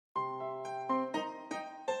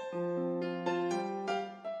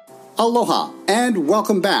Aloha, and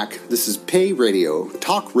welcome back. This is Pay Radio,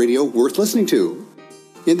 talk radio worth listening to.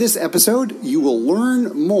 In this episode, you will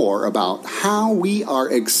learn more about how we are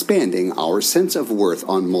expanding our sense of worth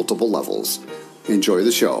on multiple levels. Enjoy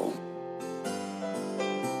the show.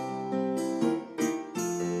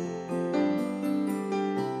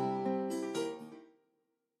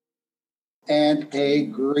 And a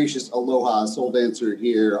gracious aloha, Soul Dancer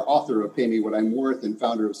here, author of Pay Me What I'm Worth and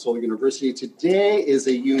founder of Soul University. Today is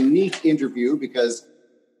a unique interview because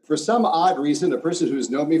for some odd reason, a person who's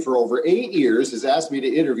known me for over 8 years has asked me to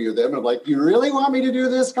interview them. I'm like, you really want me to do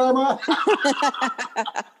this, Carma?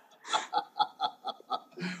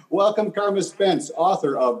 Welcome, Carma Spence,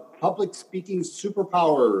 author of Public Speaking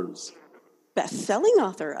Superpowers. Best-selling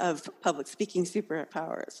author of Public Speaking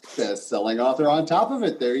Superpowers. Best-selling author on top of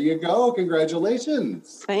it. There you go.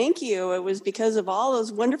 Congratulations. Thank you. It was because of all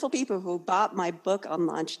those wonderful people who bought my book on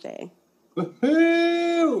launch day.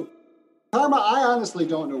 Woo-hoo! Carma, I honestly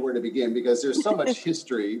don't know where to begin because there's so much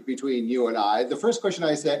history between you and I. The first question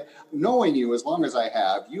I said, knowing you as long as I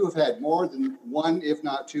have, you have had more than one, if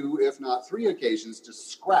not two, if not three occasions to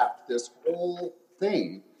scrap this whole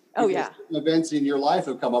thing. Oh, yeah. Events in your life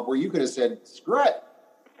have come up where you could have said, screw it,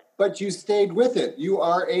 but you stayed with it. You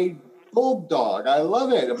are a bulldog. I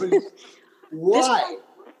love it. Why?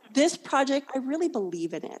 This project, I really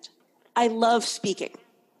believe in it. I love speaking,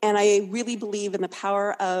 and I really believe in the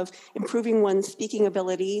power of improving one's speaking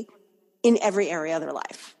ability in every area of their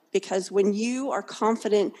life. Because when you are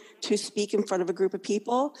confident to speak in front of a group of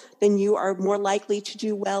people, then you are more likely to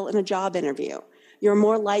do well in a job interview. You're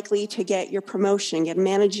more likely to get your promotion, get a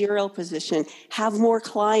managerial position, have more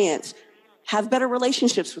clients, have better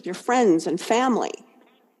relationships with your friends and family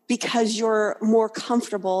because you're more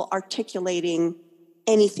comfortable articulating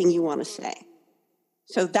anything you want to say.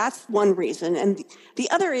 So that's one reason. And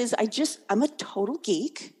the other is I'm a total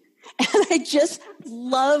geek, and I just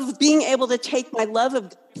love being able to take my love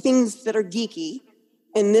of things that are geeky,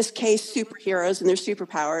 in this case, superheroes and their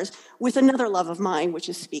superpowers, with another love of mine, which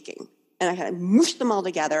is speaking. And I kind of mooshed them all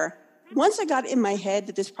together. Once I got in my head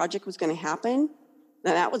that this project was going to happen,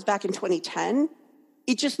 and that was back in 2010,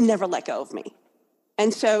 it just never let go of me.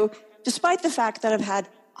 And so despite the fact that I've had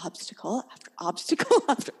obstacle after obstacle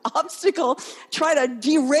after obstacle try to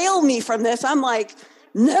derail me from this, I'm like,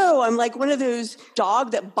 no, I'm like one of those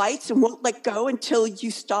dog that bites and won't let go until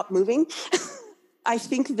you stop moving. I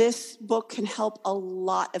think this book can help a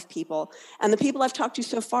lot of people. And the people I've talked to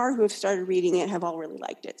so far who have started reading it have all really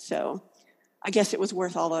liked it. So I guess it was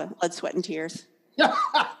worth all the blood, sweat, and tears.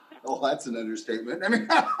 Oh, that's an understatement.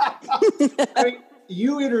 I mean,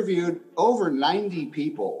 you interviewed over 90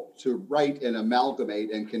 people to write and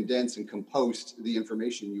amalgamate and condense and compost the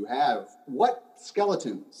information you have. What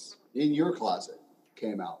skeletons in your closet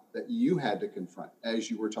came out that you had to confront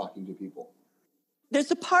as you were talking to people?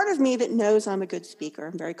 There's a part of me that knows I'm a good speaker.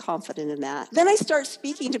 I'm very confident in that. Then I start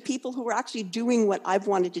speaking to people who are actually doing what I've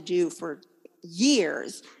wanted to do for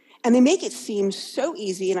years, and they make it seem so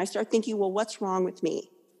easy, and I start thinking, well, what's wrong with me?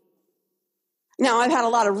 Now, I've had a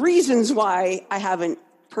lot of reasons why I haven't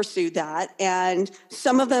pursued that, and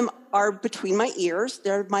some of them are between my ears.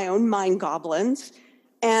 They're my own mind goblins,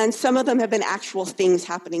 and some of them have been actual things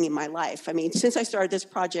happening in my life. I mean, since I started this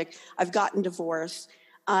project, I've gotten divorced.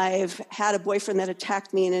 I've had a boyfriend that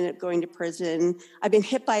attacked me and ended up going to prison. I've been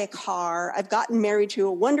hit by a car. I've gotten married to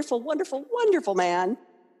a wonderful, wonderful, wonderful man.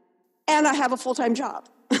 And I have a full-time job.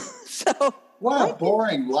 So what a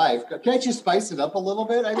boring life. Can't you spice it up a little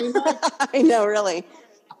bit? I mean, I know, really.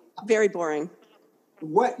 Very boring.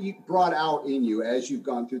 What you brought out in you as you've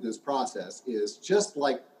gone through this process is just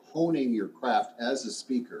like honing your craft as a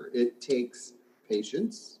speaker. It takes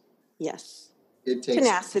patience. Yes. It takes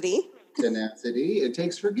tenacity. It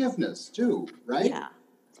takes forgiveness too, right? Yeah.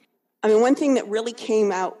 I mean, one thing that really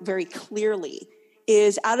came out very clearly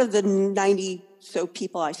is out of the 90 so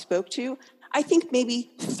people I spoke to, I think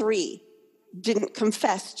maybe 3 didn't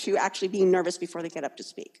confess to actually being nervous before they get up to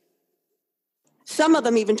speak. Some of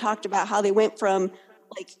them even talked about how they went from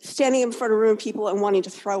like standing in front of a room of people and wanting to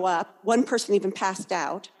throw up. One person even passed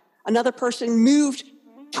out. Another person moved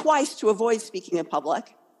twice to avoid speaking in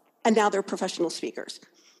public, and now they're professional speakers.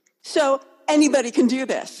 So anybody can do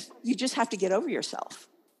this. You just have to get over yourself.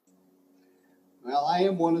 Well, I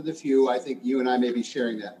am one of the few. I think you and I may be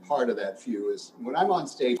sharing that. Part of that few is when I'm on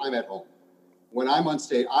stage, I'm at home. When I'm on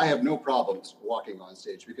stage, I have no problems walking on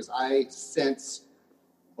stage because I sense,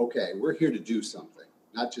 okay, we're here to do something,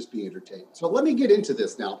 not just be entertained. So let me get into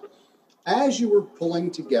this now. As you were pulling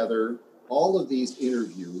together all of these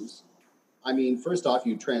interviews, I mean, first off,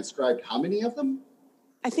 you transcribed how many of them?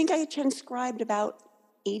 I think I transcribed about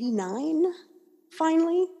 89,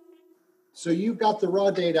 finally. So you got the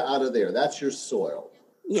raw data out of there. That's your soil.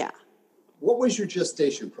 Yeah. What was your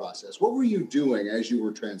gestation process? What were you doing as you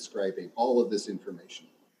were transcribing all of this information?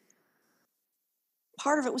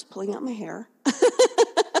 Part of it was pulling out my hair.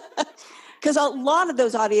 Because a lot of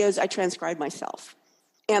those audios I transcribed myself.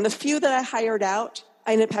 And the few that I hired out,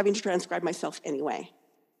 I ended up having to transcribe myself anyway.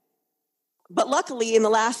 But luckily, in the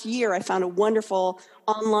last year, I found a wonderful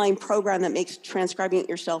online program that makes transcribing it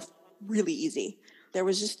yourself really easy. There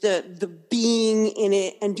was just the being in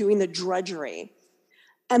it and doing the drudgery.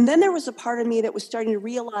 And then there was a part of me that was starting to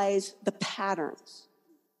realize the patterns.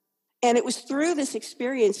 And it was through this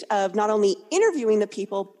experience of not only interviewing the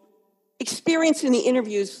people, experiencing the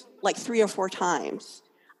interviews like 3 or 4 times,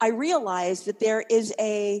 I realized that there is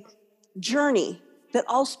a journey that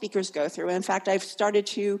all speakers go through. In fact, I've started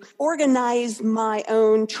to organize my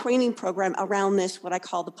own training program around this, what I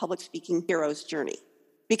call the public speaking hero's journey.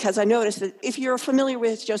 Because I noticed that if you're familiar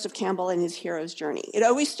with Joseph Campbell and his hero's journey, it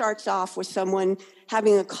always starts off with someone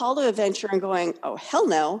having a call to adventure and going, oh, hell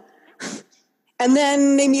no. And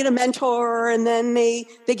then they meet a mentor, and then they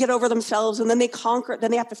get over themselves, and then they conquer, then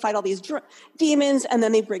they have to fight all these demons, and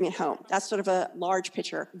then they bring it home. That's sort of a large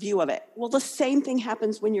picture view of it. Well, the same thing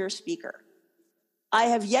happens when you're a speaker. I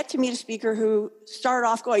have yet to meet a speaker who started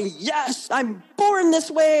off going, yes, I'm born this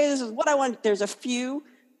way, this is what I want. There's a few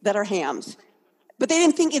that are hams. But they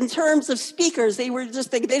didn't think in terms of speakers. They were just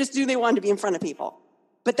thinking, they wanted to be in front of people.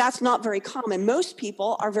 But that's not very common. Most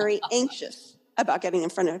people are very anxious about getting in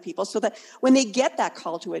front of people, so that when they get that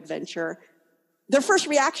call to adventure, their first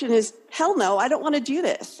reaction is, hell no, I don't want to do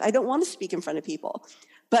this. I don't want to speak in front of people.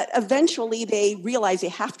 But eventually they realize they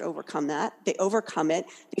have to overcome that. They overcome it.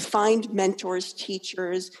 They find mentors,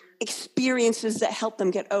 teachers, experiences that help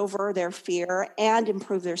them get over their fear and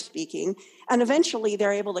improve their speaking. And eventually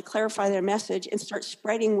they're able to clarify their message and start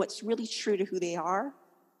spreading what's really true to who they are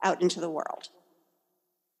out into the world.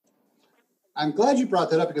 I'm glad you brought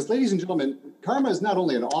that up because, ladies and gentlemen, Carma is not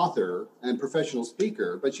only an author and professional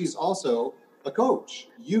speaker, but she's also a coach.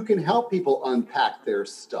 You can help people unpack their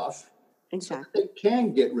stuff. Exactly. So they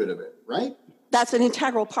can get rid of it, right? That's an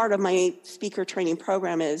integral part of my speaker training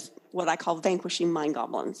program is what I call vanquishing mind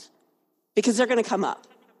goblins, because they're going to come up.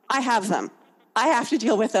 I have them. I have to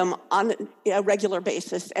deal with them on a regular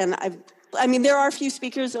basis. And there are a few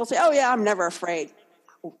speakers that will say, oh yeah, I'm never afraid.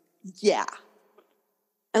 Yeah.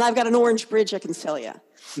 And I've got an orange bridge I can sell you.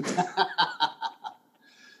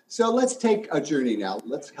 So let's take a journey now.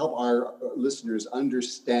 Let's help our listeners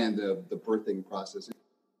understand the birthing process.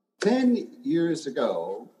 10 years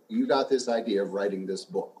ago, you got this idea of writing this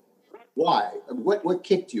book. Why? What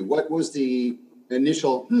kicked you? What was the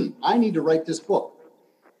initial, I need to write this book?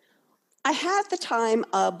 I had at the time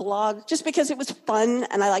a blog just because it was fun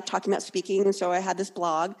and I like talking about speaking. And so I had this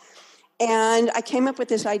blog. And I came up with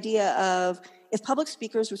this idea of, if public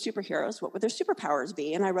speakers were superheroes, what would their superpowers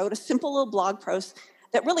be? And I wrote a simple little blog post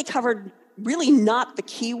that really covered really not the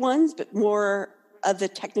key ones, but more of the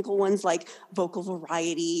technical ones like vocal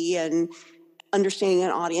variety and understanding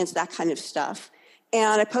an audience, that kind of stuff.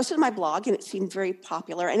 And I posted my blog and it seemed very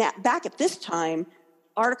popular. And back at this time,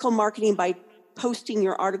 article marketing by posting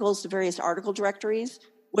your articles to various article directories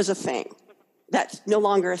was a thing. That's no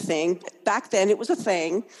longer a thing. Back then, it was a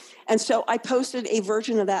thing. And so I posted a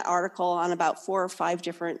version of that article on about 4 or 5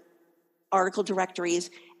 different article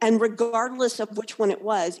directories. And regardless of which one it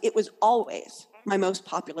was always my most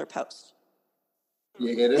popular post.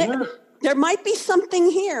 You hit it. There might be something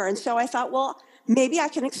here. And so I thought, well, maybe I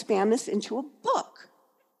can expand this into a book.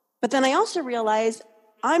 But then I also realized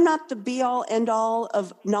I'm not the be-all, end-all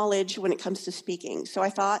of knowledge when it comes to speaking. So I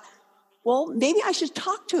thought, well, maybe I should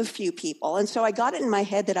talk to a few people. And so I got it in my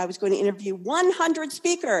head that I was going to interview 100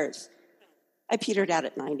 speakers. I petered out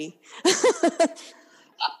at 90.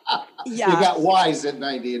 Yeah. You got wise at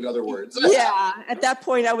 90, in other words. Yeah. At that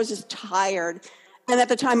point, I was just tired. And at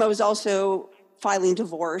the time, I was also filing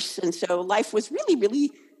divorce. And so life was really,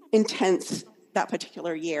 really intense that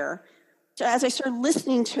particular year. So as I started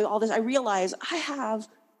listening to all this, I realized I have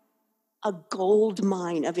a gold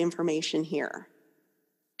mine of information here.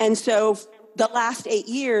 And so the last 8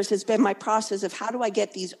 years has been my process of how do I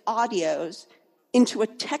get these audios into a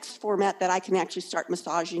text format that I can actually start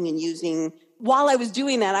massaging and using. While I was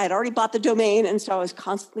doing that, I had already bought the domain, and so I was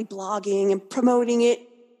constantly blogging and promoting it.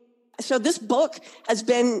 So this book has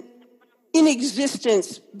been in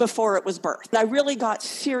existence before it was birthed. I really got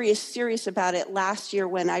serious about it last year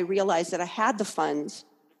when I realized that I had the funds,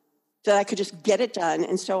 that I could just get it done.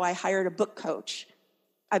 And so I hired a book coach.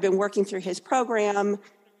 I've been working through his program,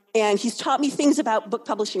 and he's taught me things about book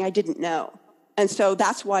publishing I didn't know. And so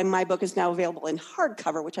that's why my book is now available in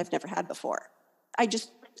hardcover, which I've never had before. I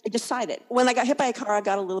just I decided. When I got hit by a car, I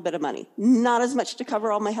got a little bit of money. Not as much to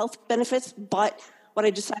cover all my health benefits, but what I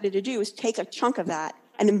decided to do is take a chunk of that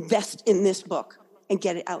and invest in this book and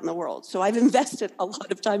get it out in the world. So I've invested a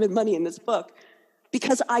lot of time and money in this book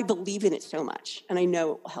because I believe in it so much, and I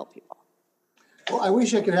know it will help people. Well, I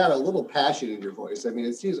wish I could have a little passion in your voice. I mean,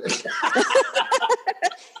 it seems...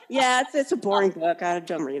 Yeah, it's a boring book. I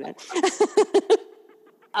don't read it.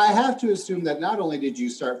 I have to assume that not only did you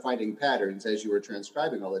start finding patterns as you were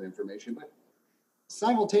transcribing all that information, but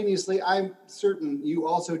simultaneously, I'm certain you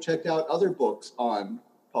also checked out other books on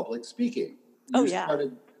public speaking. You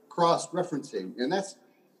started cross-referencing. And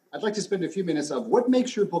I'd like to spend a few minutes of what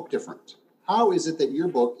makes your book different. How is it that your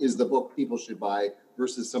book is the book people should buy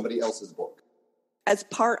versus somebody else's book? As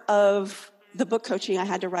part of the book coaching, I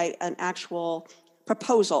had to write an actual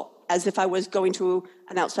proposal as if I was going to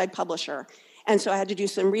an outside publisher. And so I had to do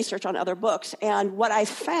some research on other books. And what I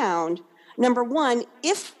found, number one,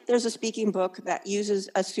 if there's a speaking book that uses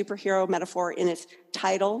a superhero metaphor in its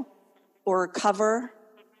title or cover,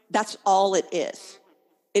 that's all it is.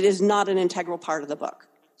 It is not an integral part of the book.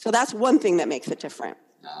 So that's one thing that makes it different.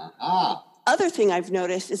 Other thing I've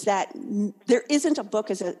noticed is that there isn't a book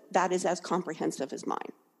that is as comprehensive as mine.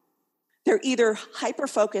 They're either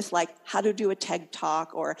hyper-focused, like how to do a TED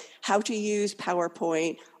Talk or how to use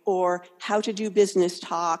PowerPoint or how to do business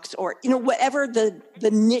talks or, whatever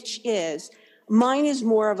the niche is. Mine is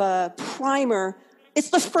more of a primer. It's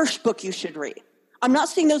the first book you should read. I'm not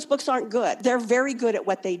saying those books aren't good. They're very good at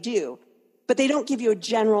what they do, but they don't give you a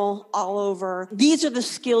general all over. These are the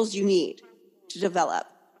skills you need to develop,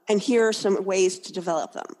 and here are some ways to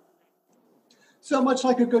develop them. So much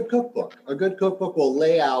like a good cookbook. A good cookbook will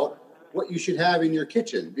lay out what you should have in your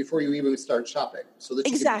kitchen before you even start shopping. So that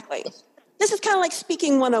exactly. This is kind of like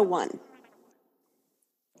speaking 101.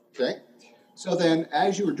 Okay. So then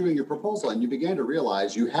as you were doing your proposal and you began to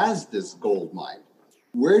realize you had this gold mine,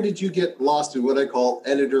 where did you get lost in what I call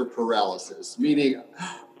editor paralysis? Meaning,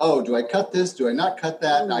 do I cut this? Do I not cut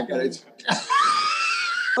that? I got it.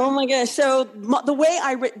 Oh my gosh. So the way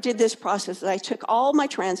I did this process is I took all my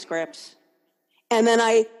transcripts and then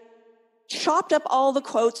I chopped up all the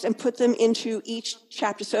quotes and put them into each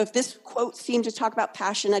chapter. So if this quote seemed to talk about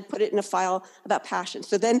passion, I'd put it in a file about passion.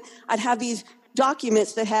 So then I'd have these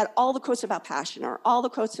documents that had all the quotes about passion or all the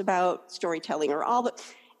quotes about storytelling or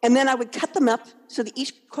and then I would cut them up so that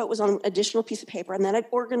each quote was on an additional piece of paper, and then I'd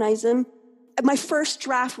organize them. My first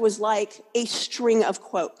draft was like a string of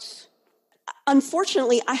quotes.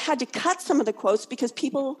 Unfortunately, I had to cut some of the quotes because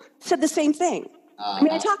people said the same thing.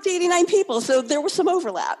 I talked to 89 people, so there was some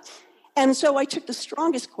overlap. And so I took the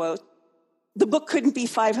strongest quote. The book couldn't be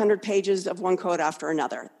 500 pages of one quote after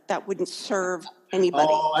another. That wouldn't serve anybody.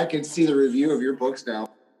 Oh, I can see the review of your books now.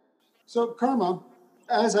 So, Carma,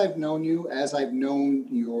 as I've known you, as I've known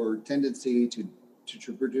your tendency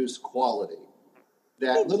to produce quality,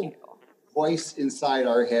 that little voice inside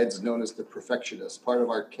our heads known as the perfectionist, part of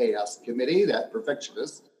our chaos committee, that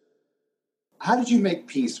perfectionist, how did you make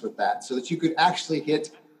peace with that so that you could actually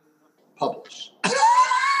hit publish?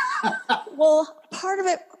 Well, part of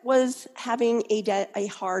it was having a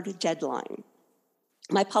hard deadline.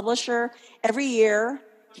 My publisher, every year,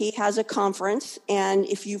 he has a conference, and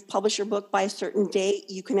if you've published your book by a certain date,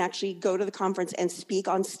 you can actually go to the conference and speak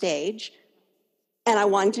on stage. And I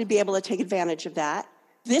wanted to be able to take advantage of that.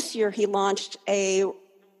 This year, he launched a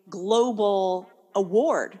global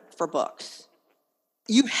award for books.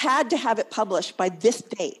 You had to have it published by this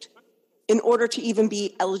date in order to even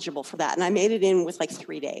be eligible for that. And I made it in with like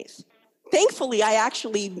 3 days. Thankfully, I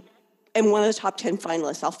actually am one of the top 10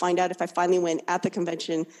 finalists. I'll find out if I finally win at the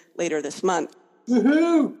convention later this month.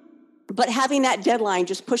 Woohoo! But having that deadline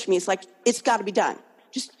just pushed me. It's like, it's got to be done.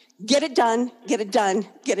 Just get it done, get it done,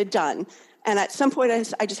 get it done. And at some point,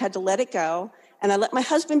 I just had to let it go. And I let my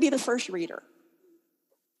husband be the first reader.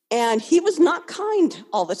 And he was not kind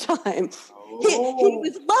all the time. He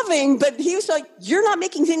was loving, but he was like, you're not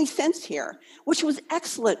making any sense here, which was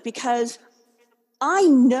excellent because I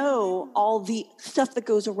know all the stuff that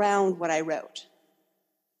goes around what I wrote.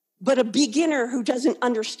 But a beginner who doesn't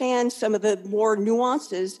understand some of the more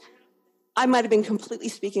nuances, I might have been completely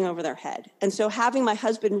speaking over their head. And so having my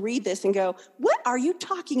husband read this and go, what are you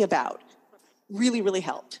talking about? Really, really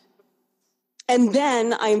helped. And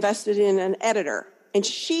then I invested in an editor, and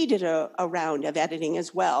she did a round of editing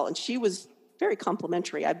as well. And she was very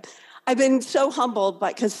complimentary. I've been so humbled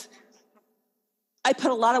because I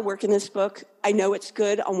put a lot of work in this book. I know it's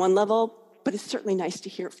good on one level, but it's certainly nice to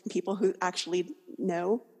hear from people who actually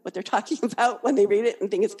know what they're talking about when they read it and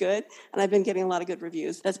think it's good. And I've been getting a lot of good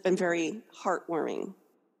reviews. That's been very heartwarming.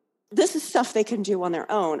 This is stuff they can do on their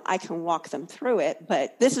own. I can walk them through it,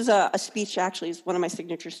 but this is a speech, actually, is one of my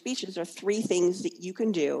signature speeches, are 3 things that you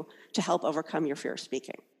can do to help overcome your fear of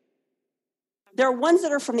speaking. There are ones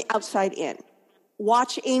that are from the outside in.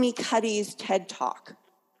 Watch Amy Cuddy's TED Talk,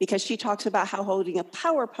 because she talks about how holding a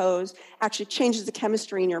power pose actually changes the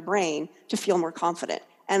chemistry in your brain to feel more confident.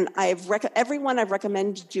 And everyone I've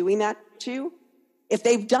recommended doing that to, if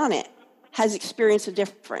they've done it, has experienced a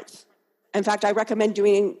difference. In fact, I recommend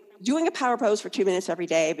doing a power pose for 2 minutes every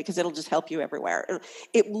day, because it'll just help you everywhere.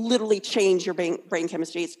 It literally changes your brain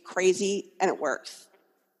chemistry. It's crazy, and it works.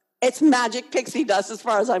 It's magic pixie dust as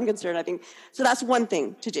far as I'm concerned, I think. So that's one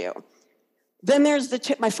thing to do. Then there's the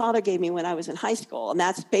tip my father gave me when I was in high school, and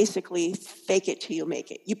that's basically fake it till you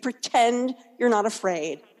make it. You pretend you're not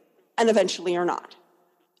afraid, and eventually you're not.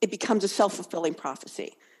 It becomes a self-fulfilling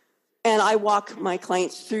prophecy. And I walk my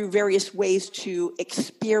clients through various ways to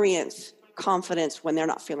experience confidence when they're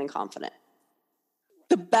not feeling confident.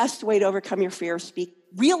 The best way to overcome your fear of speaking,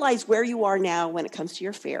 realize where you are now when it comes to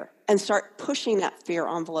your fear, and start pushing that fear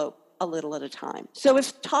envelope a little at a time. So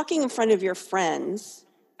if talking in front of your friends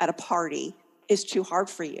at a party is too hard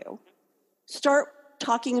for you, start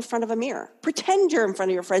talking in front of a mirror. Pretend you're in front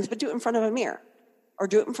of your friends, but do it in front of a mirror. Or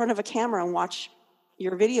do it in front of a camera and watch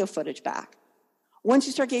your video footage back. Once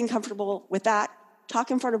you start getting comfortable with that, talk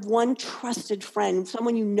in front of one trusted friend,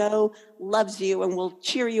 someone you know loves you and will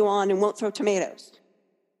cheer you on and won't throw tomatoes.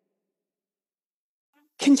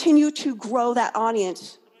 Continue to grow that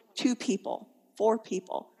audience, 2 people, 4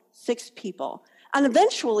 people, 6 people. And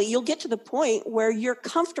eventually you'll get to the point where you're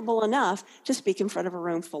comfortable enough to speak in front of a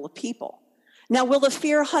room full of people. Now, will the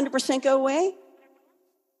fear 100% go away?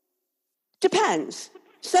 Depends.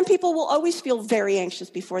 Some people will always feel very anxious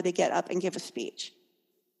before they get up and give a speech.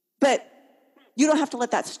 But you don't have to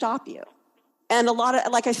let that stop you. And a lot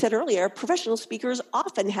of, like I said earlier, professional speakers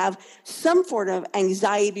often have some form of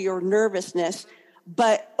anxiety or nervousness,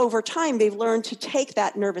 but over time they've learned to take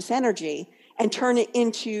that nervous energy and turn it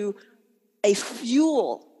into a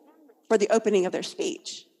fuel for the opening of their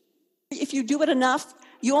speech. If you do it enough,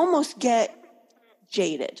 you almost get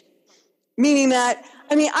jaded. Meaning that,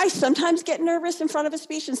 I sometimes get nervous in front of a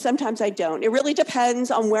speech and sometimes I don't. It really depends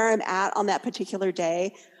on where I'm at on that particular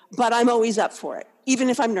day, but I'm always up for it, even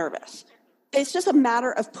if I'm nervous. It's just a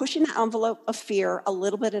matter of pushing the envelope of fear a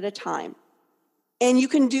little bit at a time. And you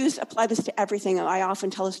can apply this to everything. I often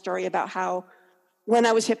tell a story about how when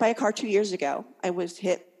I was hit by a car 2 years ago, I was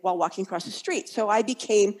hit while walking across the street. So I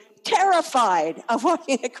became terrified of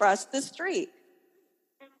walking across the street.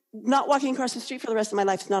 Not walking across the street for the rest of my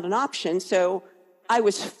life is not an option. So I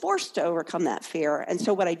was forced to overcome that fear. And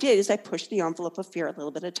so what I did is I pushed the envelope of fear a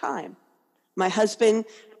little bit at a time. My husband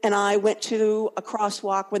and I went to a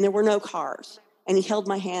crosswalk when there were no cars, and he held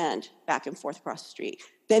my hand back and forth across the street.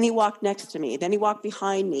 Then he walked next to me. Then he walked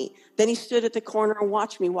behind me. Then he stood at the corner and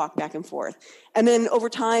watched me walk back and forth. And then over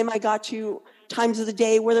time, I got to times of the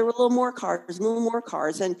day where there were a little more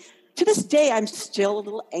cars. And to this day, I'm still a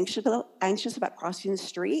little anxious about crossing the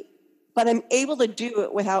street, but I'm able to do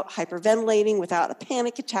it without hyperventilating, without a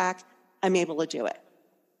panic attack. I'm able to do it.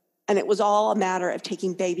 And it was all a matter of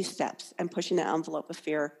taking baby steps and pushing the envelope of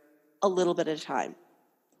fear a little bit at a time.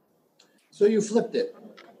 So you flipped it.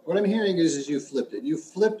 What I'm hearing is you flipped it. You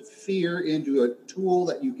flipped fear into a tool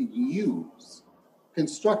that you can use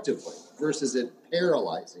constructively versus it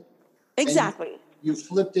paralyzing. Exactly. You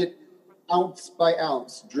flipped it ounce by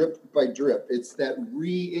ounce, drip by drip. It's that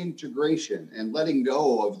reintegration and letting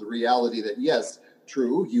go of the reality that, yes,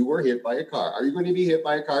 true, you were hit by a car. Are you going to be hit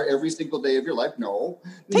by a car every single day of your life? No.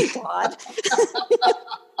 Thank God.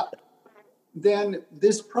 Then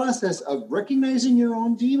this process of recognizing your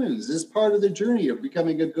own demons is part of the journey of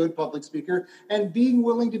becoming a good public speaker and being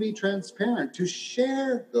willing to be transparent, to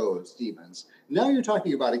share those demons. Now you're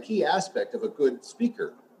talking about a key aspect of a good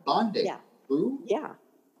speaker, bonding. Yeah. True? Yeah.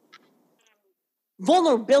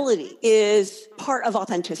 Vulnerability is part of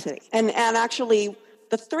authenticity. And actually,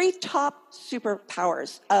 the 3 top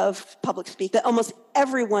superpowers of public speaking that almost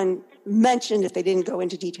everyone mentioned if they didn't go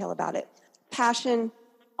into detail about it: passion,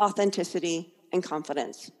 authenticity, and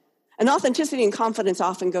confidence. And authenticity and confidence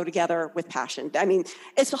often go together with passion.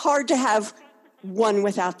 It's hard to have one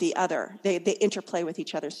without the other. They interplay with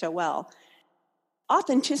each other so well.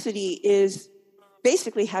 Authenticity is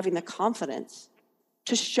basically having the confidence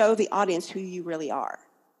to show the audience who you really are.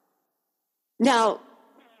 Now,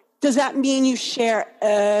 does that mean you share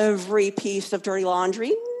every piece of dirty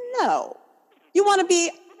laundry? No. You want to be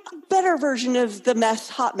a better version of the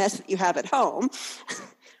hot mess that you have at home.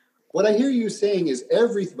 What I hear you saying is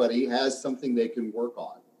everybody has something they can work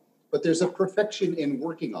on, but there's a perfection in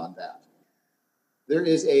working on that. There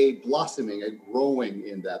is a blossoming, a growing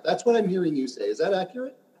in that. That's what I'm hearing you say. Is that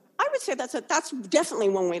accurate? I would say that's definitely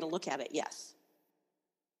one way to look at it, yes.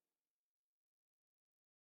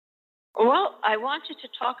 Well, I wanted to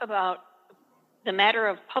talk about the matter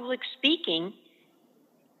of public speaking.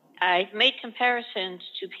 I've made comparisons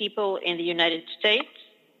to people in the United States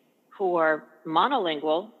who are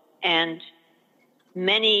monolingual and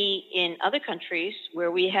many in other countries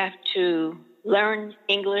where we have to learn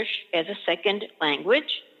English as a second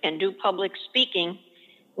language and do public speaking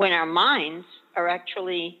when our minds are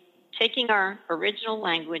actually taking our original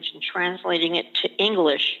language and translating it to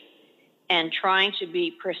English and trying to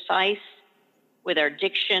be precise with our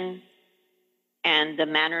diction and the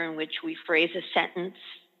manner in which we phrase a sentence,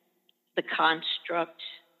 the construct,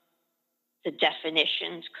 the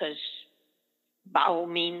definitions, because bow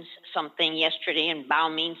means something yesterday and bow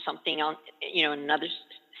means something else, in another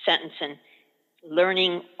sentence, and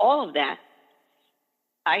learning all of that.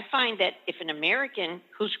 I find that if an American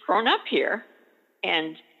who's grown up here,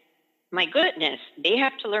 and my goodness, they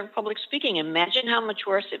have to learn public speaking. Imagine how much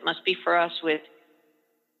worse it must be for us with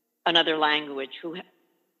another language who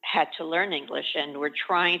had to learn English, and we're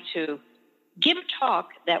trying to give a talk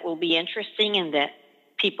that will be interesting and that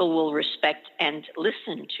people will respect and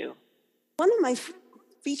listen to. One of my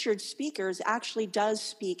featured speakers actually does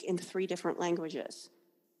speak in 3 different languages.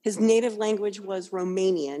 His native language was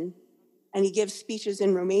Romanian, and he gives speeches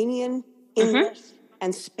in Romanian, English,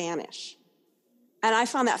 and Spanish. And I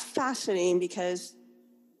found that fascinating because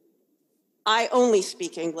I only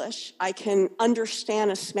speak English. I can understand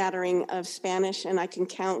a smattering of Spanish, and I can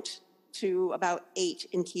count to about 8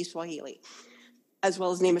 in Kiswahili, as well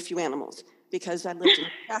as name a few animals, because I lived in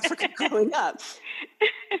Africa growing up.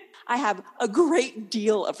 I have a great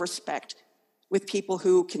deal of respect with people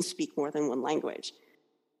who can speak more than one language.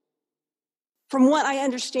 From what I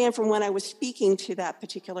understand from when I was speaking to that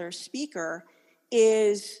particular speaker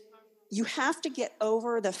is you have to get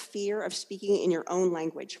over the fear of speaking in your own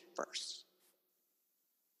language first.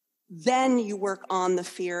 Then you work on the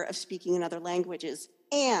fear of speaking in other languages.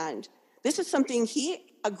 And this is something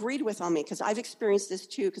he agreed with on me, because I've experienced this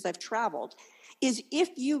too, because I've traveled, is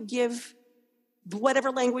if you give whatever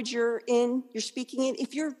language you're speaking in,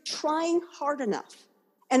 if you're trying hard enough,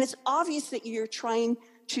 and it's obvious that you're trying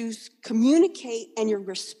to communicate and you're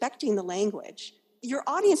respecting the language, your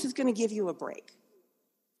audience is going to give you a break.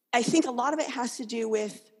 I think a lot of it has to do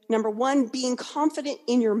with, number one, being confident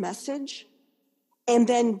in your message, and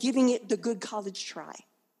then giving it the good college try,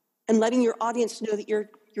 and letting your audience know that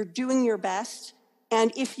you're doing your best.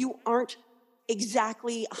 And if you aren't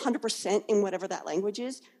exactly 100% in whatever that language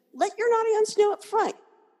is, let your audience know up front.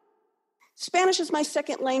 Spanish is my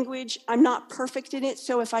second language. I'm not perfect in it,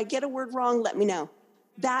 so if I get a word wrong, let me know.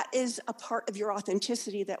 That is a part of your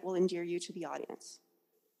authenticity that will endear you to the audience.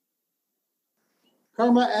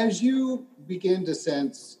 Carma, as you begin to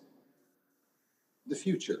sense the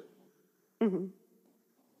future,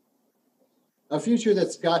 a future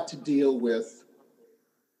that's got to deal with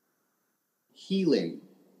healing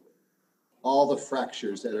all the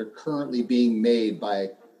fractures that are currently being made by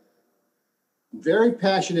very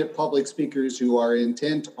passionate public speakers who are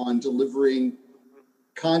intent on delivering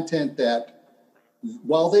content that,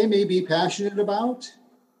 while they may be passionate about,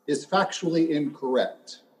 is factually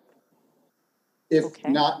incorrect, if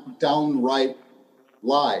not downright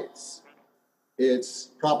lies.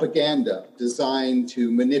 It's propaganda designed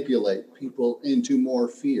to manipulate people into more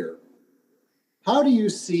fear. How do you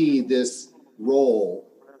see this role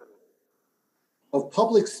of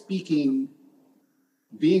public speaking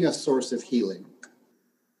being a source of healing?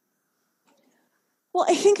 Well,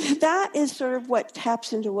 I think that is sort of what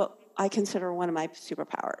taps into what I consider one of my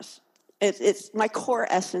superpowers. It's my core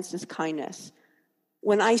essence is kindness.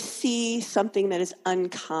 When I see something that is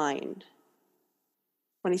unkind,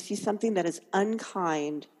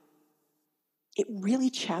 it really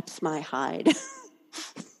chaps my hide.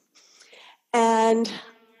 And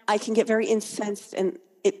I can get very incensed, and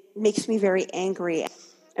it makes me very angry.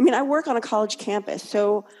 I mean, I work on a college campus,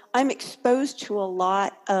 so I'm exposed to a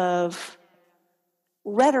lot of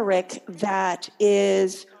rhetoric that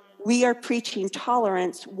is, we are preaching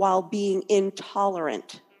tolerance while being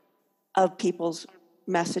intolerant of people's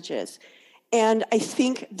messages. And I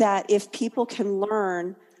think that if people can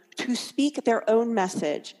learn to speak their own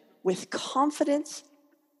message with confidence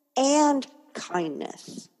and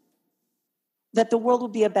kindness, that the world will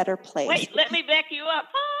be a better place. Wait, let me back you up.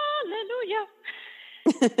 Hallelujah.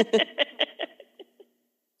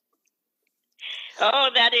 Oh,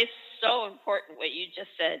 that is so important what you just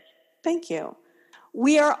said. Thank you.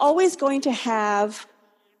 We are always going to have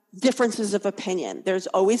differences of opinion. There's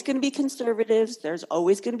always going to be conservatives. There's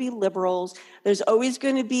always going to be liberals. There's always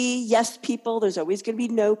going to be yes people. There's always going to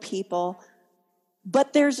be no people.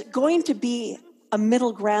 But there's going to be a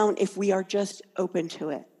middle ground if we are just open to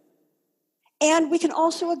it. And we can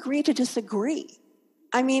also agree to disagree.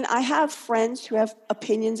 I mean, I have friends who have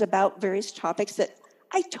opinions about various topics that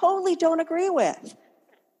I totally don't agree with.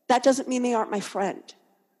 That doesn't mean they aren't my friend.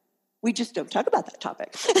 We just don't talk about that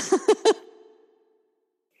topic.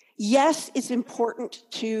 Yes, it's important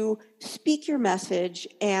to speak your message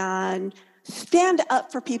and stand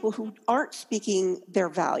up for people who aren't speaking their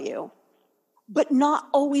value, but not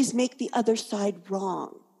always make the other side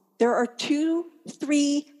wrong. There are 2,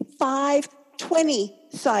 3, 5, 20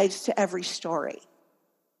 sides to every story.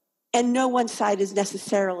 And no one side has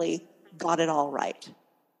necessarily got it all right.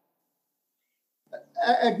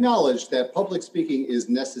 Acknowledge that public speaking is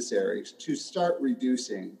necessary to start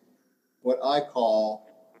reducing what I call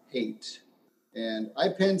hate. And I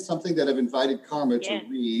penned something that I've invited Carma to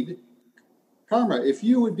read. Carma, if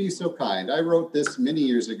you would be so kind, I wrote this many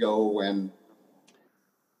years ago when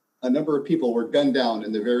a number of people were gunned down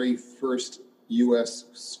in the very first U.S.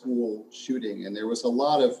 school shooting, and there was a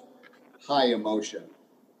lot of high emotion.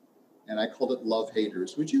 And I called it Love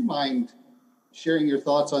Haters. Would you mind sharing your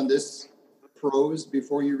thoughts on this prose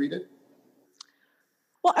before you read it?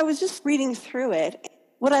 Well, I was just reading through it.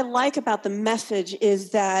 What I like about the message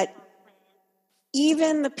is that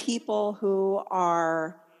even the people who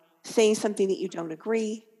are saying something that you don't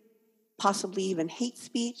agree, possibly even hate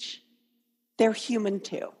speech, they're human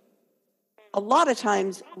too. A lot of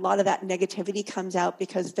times, a lot of that negativity comes out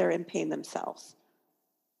because they're in pain themselves.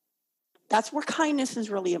 That's where kindness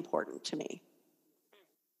is really important to me.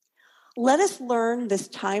 Let us learn this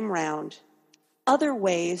time round other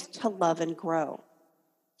ways to love and grow.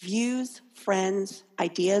 Views, friends,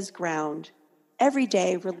 ideas ground, every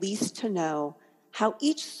day released to know how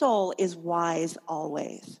each soul is wise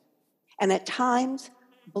always, and at times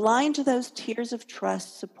blind to those tears of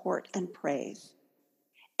trust, support, and praise.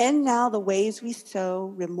 End now the ways we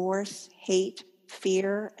sow remorse, hate,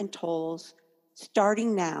 fear, and tolls.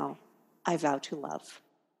 Starting now, I vow to love.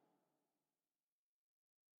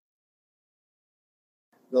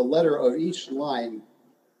 The letter of each line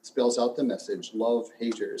spells out the message, Love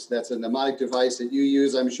Haters. That's a mnemonic device that you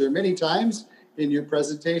use, I'm sure, many times in your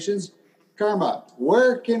presentations. Carma,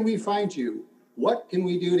 where can we find you? What can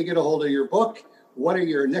we do to get a hold of your book? What are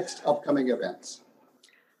your next upcoming events?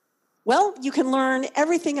 Well, you can learn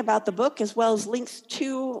everything about the book as well as links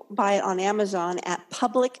to buy it on Amazon at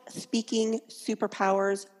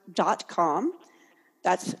publicspeakingsuperpowers.com.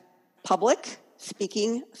 That's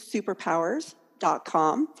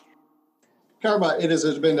publicspeakingsuperpowers.com. Carma, it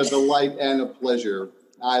has been a delight and a pleasure.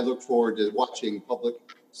 I look forward to watching Public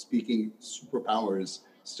Speaking Superpowers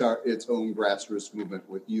start its own grassroots movement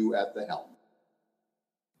with you at the helm.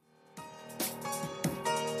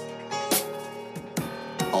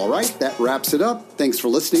 All right, that wraps it up. Thanks for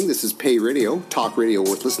listening. This is Pay Radio, talk radio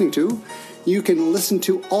worth listening to. You can listen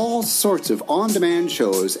to all sorts of on-demand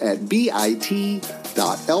shows at bit.ly/Pay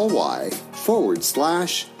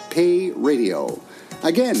Radio.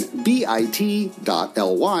 Again, bit.ly/Pay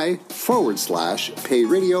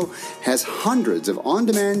Radio has hundreds of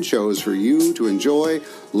on-demand shows for you to enjoy,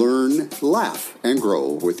 learn, laugh, and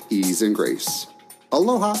grow with ease and grace.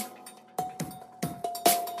 Aloha.